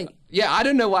 Really? Yeah, I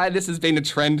don't know why this has been a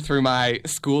trend through my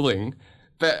schooling.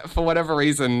 But for whatever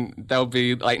reason, they'll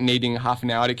be needing half an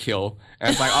hour to kill.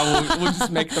 And it's like, we'll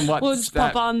just make them watch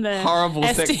that horrible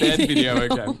STD sex ed video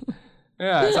again.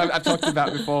 Yeah, so I've talked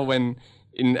about before when,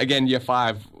 in, again, year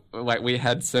 5, we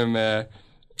had some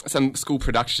school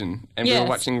production. And we were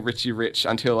watching Richie Rich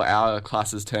until our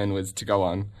class's turn was to go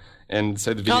on. And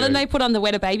so the video... Oh, then they put on the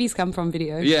Where Do Babies Come From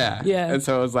video. Yeah. Yeah. And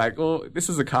so I was like, well, this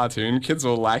is a cartoon. Kids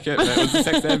will like it. But it was a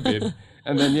sex ed vid.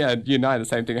 And then, year 9, the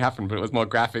same thing happened, but it was more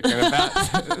graphic and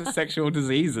about sexual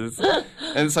diseases.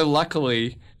 And so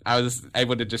luckily, I was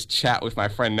able to just chat with my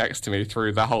friend next to me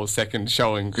through the whole second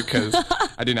showing because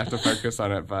I didn't have to focus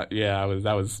on it. But yeah,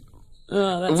 that was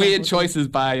weird choices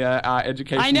by our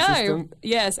education system. I know.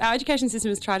 Yes, our education system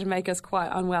has tried to make us quite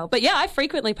unwell. But yeah, I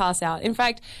frequently pass out. In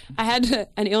fact, I had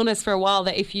an illness for a while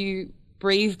that if you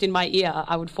breathed in my ear,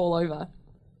 I would fall over.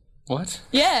 What?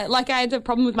 Yeah, I had a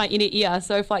problem with my inner ear,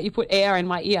 so if you put air in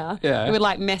my ear, it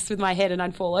would mess with my head and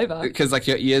I'd fall over. Because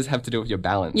your ears have to do with your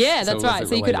balance. Yeah, that's right.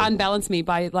 So you could unbalance me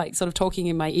by sort of talking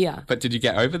in my ear. But did you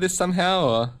get over this somehow,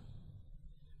 or?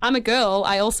 I'm a girl.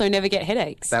 I also never get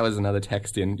headaches. That was another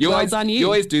text in. You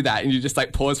always do that, and you just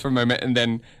pause for a moment and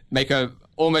then make a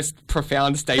almost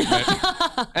profound statement.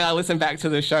 And I listen back to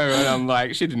the show and I'm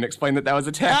like, she didn't explain that was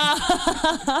a text.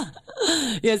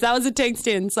 Yes, that was a text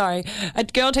in. Sorry. A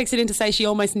girl texted in to say she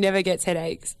almost never gets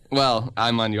headaches. Well,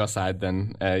 I'm on your side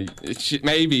then.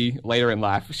 Maybe later in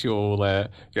life she'll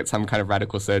get some kind of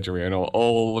radical surgery and it'll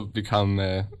all become...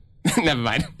 Never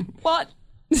mind. What?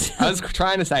 I was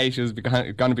trying to say she was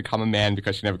going to become a man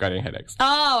because she never got any headaches.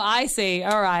 Oh, I see.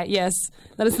 All right. Yes.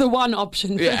 That is the one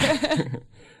option. Yeah.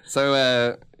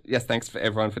 So, yes, thanks for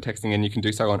everyone for texting in. You can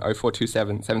do so on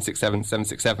 0427 767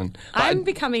 767. I'm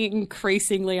becoming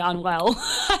increasingly unwell.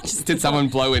 Did someone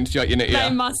blow into your inner ear? They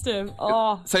must have.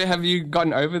 Oh. So have you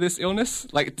gotten over this illness?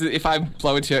 If I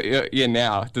blow into your ear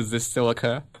now, does this still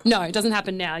occur? No, it doesn't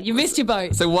happen now. You missed your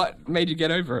boat. So what made you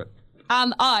get over it?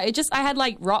 I had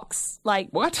like rocks, like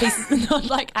What? pieces, not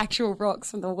like actual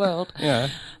rocks from the world, Yeah.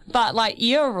 but like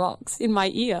ear rocks in my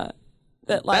ear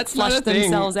that like That's not flush a thing.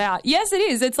 themselves out. Yes, it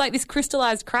is. It's like this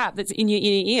crystallized crap that's in your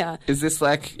inner ear. Is this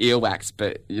like earwax,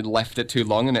 but you left it too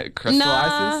long and it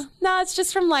crystallizes? Nah, it's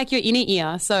just from like your inner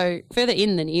ear, so further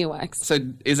in than earwax. So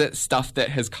is it stuff that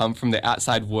has come from the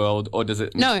outside world, or does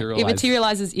it No, materialize? it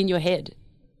materializes in your head.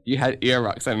 You had ear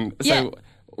rocks, and so Yeah,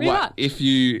 pretty much. if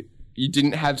you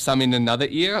didn't have some in another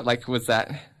ear? Like was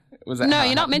that No, how it you're not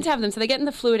happened? meant to have them, so they get in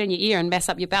the fluid in your ear and mess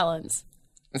up your balance.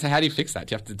 So how do you fix that?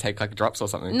 Do you have to take like drops or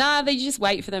something? Nah, they just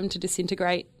wait for them to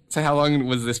disintegrate. So how long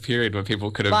was this period where people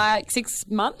could have? Like 6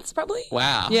 months, probably.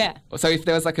 Wow. Yeah. So if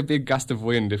there was like a big gust of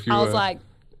wind, if you I were, was like,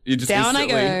 you just down I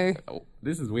instantly- go. Oh,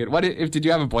 this is weird. What if did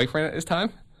you have a boyfriend at this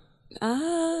time?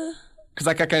 Because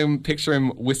like I can picture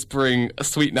him whispering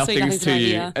sweet nothings nothings to in my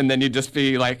you, ear. and then you'd just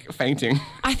be like fainting.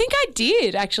 I think I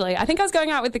did, actually. I think I was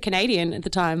going out with the Canadian at the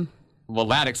time. Well,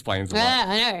 that explains a lot. Yeah,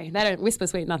 I know. They don't whisper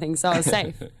sweet nothing, so I was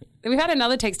safe. We've had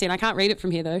another text in. I can't read it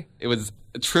from here, though. It was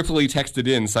triply texted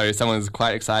in, so someone was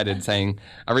quite excited, saying,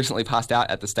 "I recently passed out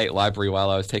at the state library while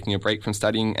I was taking a break from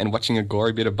studying and watching a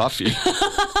gory bit of Buffy."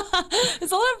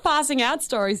 There's a lot of passing out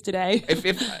stories today. if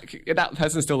that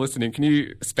person's still listening, can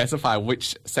you specify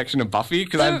which section of Buffy?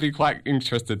 Because I'd be quite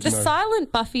interested to The know.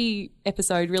 silent Buffy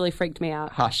episode really freaked me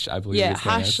out. Hush, I believe. Yeah, it's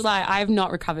known Hush. as. Like, I have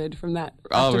not recovered from that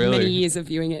Oh, after really? many years of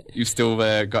viewing it. You've still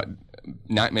got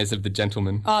nightmares of the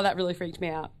gentleman. Oh, that really freaked me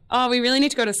out. Oh, we really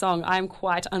need to go to song. I am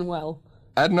quite unwell.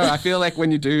 I don't know. I feel like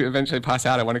when you do eventually pass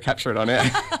out, I want to capture it on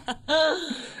air. All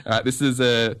right, this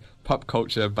is Pop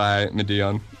Culture by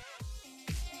Medeon.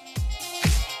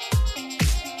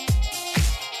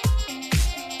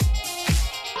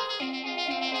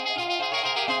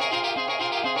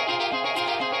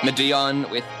 Medeon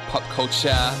with Pop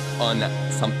Culture on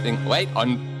something. Wait,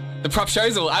 on the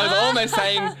Propshowsal. I was almost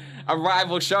saying a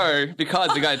rival show because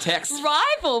we got a text.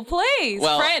 Rival, please.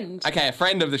 Friend. Okay, a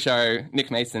friend of the show, Nick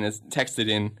Mason, has texted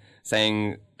in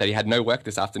saying that he had no work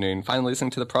this afternoon, finally listening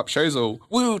to the Propshowsal.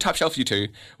 Woo, top shelf you two,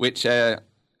 which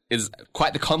is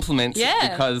quite the compliment Yeah.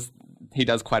 because he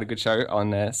does quite a good show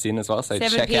on Sin as well. So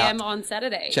 7 check p.m. out, on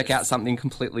Saturday. check out something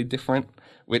completely different,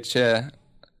 which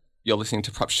you're listening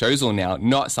to Propshowsal now,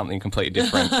 not something completely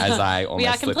different, as I almost We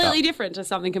are slipped completely up. different to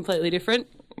something completely different.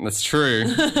 That's true.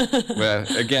 We're,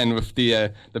 again, with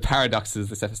the paradoxes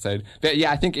this episode. But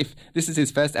yeah, I think if this is his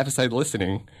first episode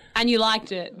listening, And you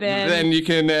liked it, then you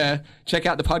can check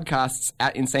out the podcasts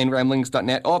at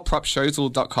insaneramblings.net or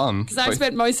propshowsal.com. Because I've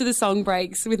spent most of the song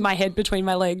breaks with my head between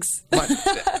my legs. But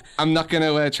I'm not going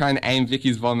to try and aim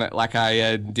Vicky's vomit like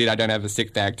I did. I don't have a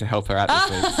sick bag to help her out this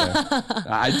week. So.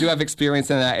 I do have experience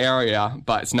in that area,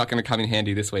 but it's not going to come in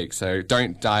handy this week. So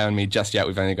don't die on me just yet.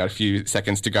 We've only got a few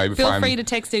seconds to go before Feel I'm... free to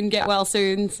text in get well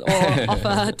soons or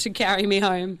offer to carry me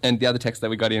home. And the other text that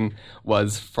we got in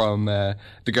was from the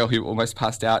girl who almost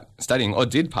passed out studying, or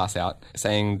did pass out,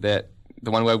 saying that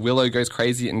the one where Willow goes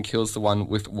crazy and kills Warren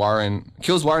with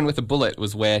a bullet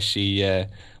was where she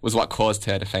was what caused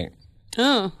her to faint.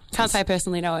 Oh, can't say I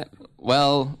personally know it.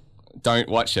 Well, don't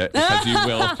watch it because you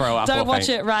will throw up. Don't or watch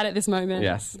faint. it right at this moment.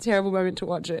 Yes. It's a terrible moment to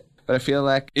watch it. But I feel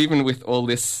like even with all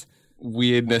this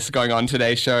weirdness going on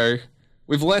today's show,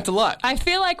 we've learnt a lot. I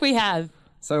feel like we have.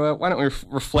 So why don't we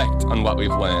reflect on what we've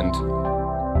learned?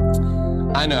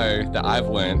 I know that I've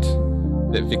learned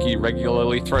that Vicki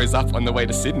regularly throws up on the way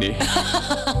to Sydney.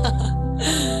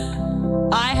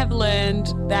 I have learned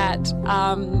that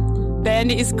Ben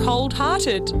is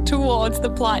cold-hearted towards the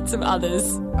plights of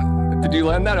others. Did you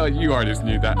learn that, or you already just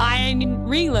knew that? I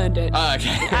relearned it. Oh,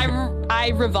 okay.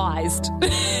 I revised.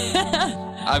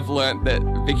 I've learned that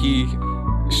Vicki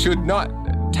should not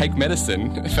take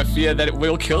medicine for fear that it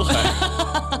will kill her.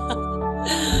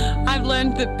 I've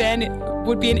learned that Ben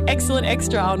would be an excellent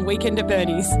extra on Weekend at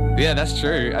Bernie's. Yeah, that's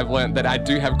true. I've learned that I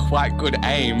do have quite good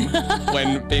aim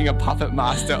when being a puppet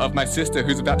master of my sister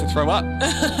who's about to throw up.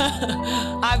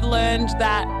 I've learned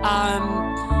that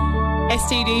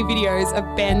STD videos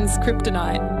are Ben's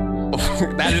kryptonite.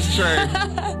 That is true.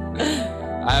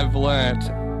 I've learned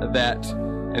that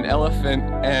an elephant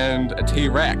and a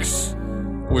T-Rex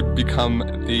would become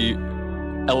the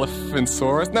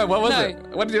Elephantosaurus. No, what was No. it?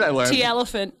 What did I learn?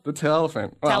 T-elephant. The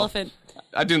T-elephant. Well, T-elephant.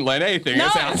 I didn't learn anything. No,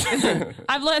 It sounds.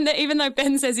 I've learned that even though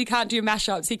Ben says he can't do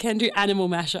mashups, he can do animal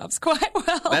mashups quite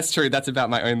well. That's true. That's about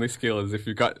my only skill is if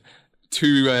you've got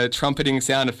two trumpeting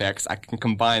sound effects, I can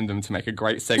combine them to make a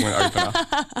great segment opener.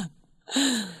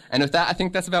 And with that, I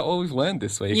think that's about all we've learned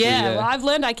this week. Yeah, well, I've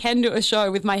learned I can do a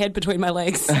show with my head between my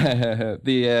legs.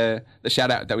 The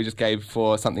shout out that we just gave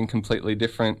for something completely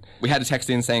different. We had a text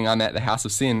in saying I'm at the House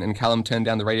of Sin, and Callum turned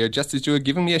down the radio just as you were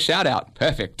giving me a shout out.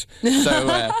 Perfect.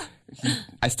 So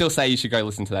I still say you should go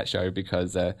listen to that show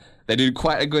because they do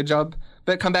quite a good job.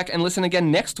 But come back and listen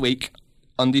again next week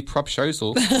on the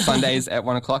Propshowsal, Sundays at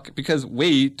 1 o'clock, because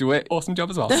we do an awesome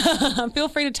job as well. Feel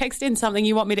free to text in something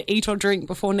you want me to eat or drink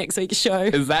before next week's show.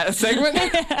 Is that a segment?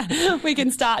 Yeah. We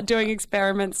can start doing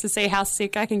experiments to see how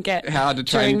sick I can get. How to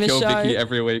try and kill Vicki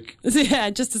every week. Yeah,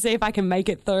 just to see if I can make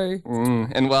it through.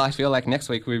 And well, I feel like next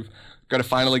week we've got to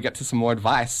finally get to some more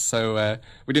advice. So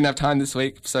we didn't have time this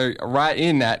week. So write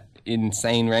in at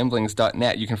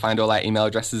insaneramblings.net. You can find all our email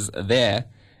addresses there.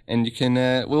 And you can,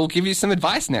 we'll give you some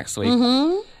advice next week.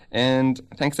 And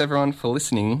thanks everyone for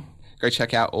listening. Go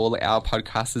check out all our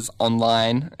podcasts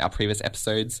online, our previous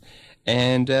episodes.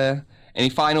 And any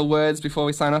final words before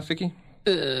we sign off, Vicki?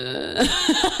 Did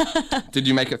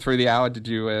you make it through the hour? Did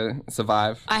you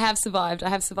survive? I have survived. I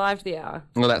have survived the hour.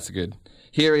 Well, that's good.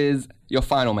 Here is your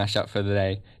final mashup for the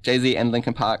day. Jay-Z and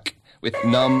Linkin Park with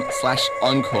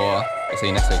Numb/Encore. We'll see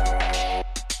you next week.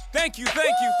 Thank you,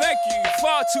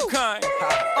 far too kind.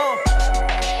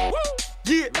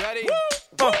 Yeah, ready?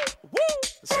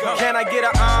 Let's go. Can I get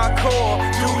an encore?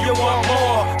 Do you want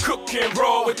more? Cook and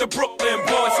roll with the Brooklyn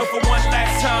boys. So for one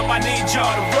last time, I need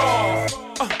y'all to roll.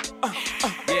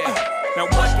 Now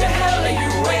what the hell are you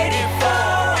waiting for?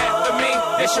 After me,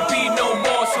 there should be no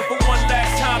more. So for one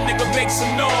last time, nigga, make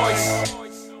some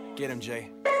noise. Get him, Jay.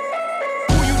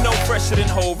 Who you know fresher than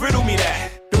Ho? Riddle me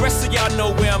that. The rest of y'all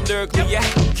know where I'm lyrically at.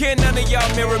 Can't none of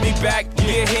y'all mirror me back.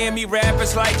 Yeah, hear me rap,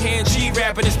 it's like hand G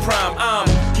rapping his prime. I'm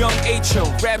young H.O.,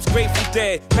 raps Grateful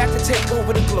Dead. Back to take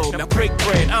over the globe, now break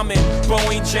bread. I'm in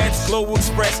Boeing Jets, Global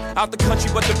Express. Out the country,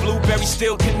 but the blueberries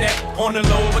still connect. On the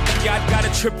low, but the yacht got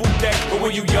a triple deck. But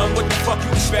when you young, what the fuck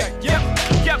you expect?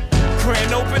 Yep.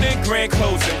 Grand opening, grand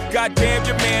closing. Goddamn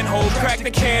your manhole, crack the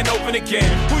can open again.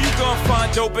 Who you gonna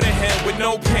find open a hand with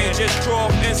no pen? Just draw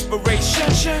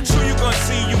inspiration. So you gonna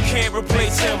see you can't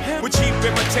replace him with cheap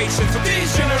imitations of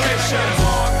these generations.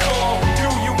 Hardcore, do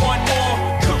you want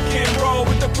more? Cook and roll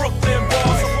with the Brooklyn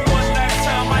boys. So for one last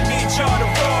time, I need y'all to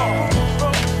roll.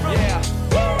 Yeah.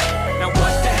 Now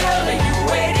what the hell are you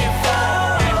waiting for?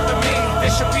 After me, there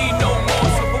should be no more.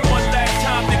 So for one last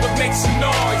time, nigga, make some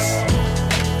noise.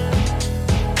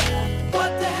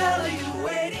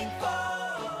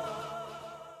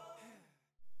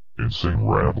 Insane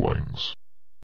Ramblings.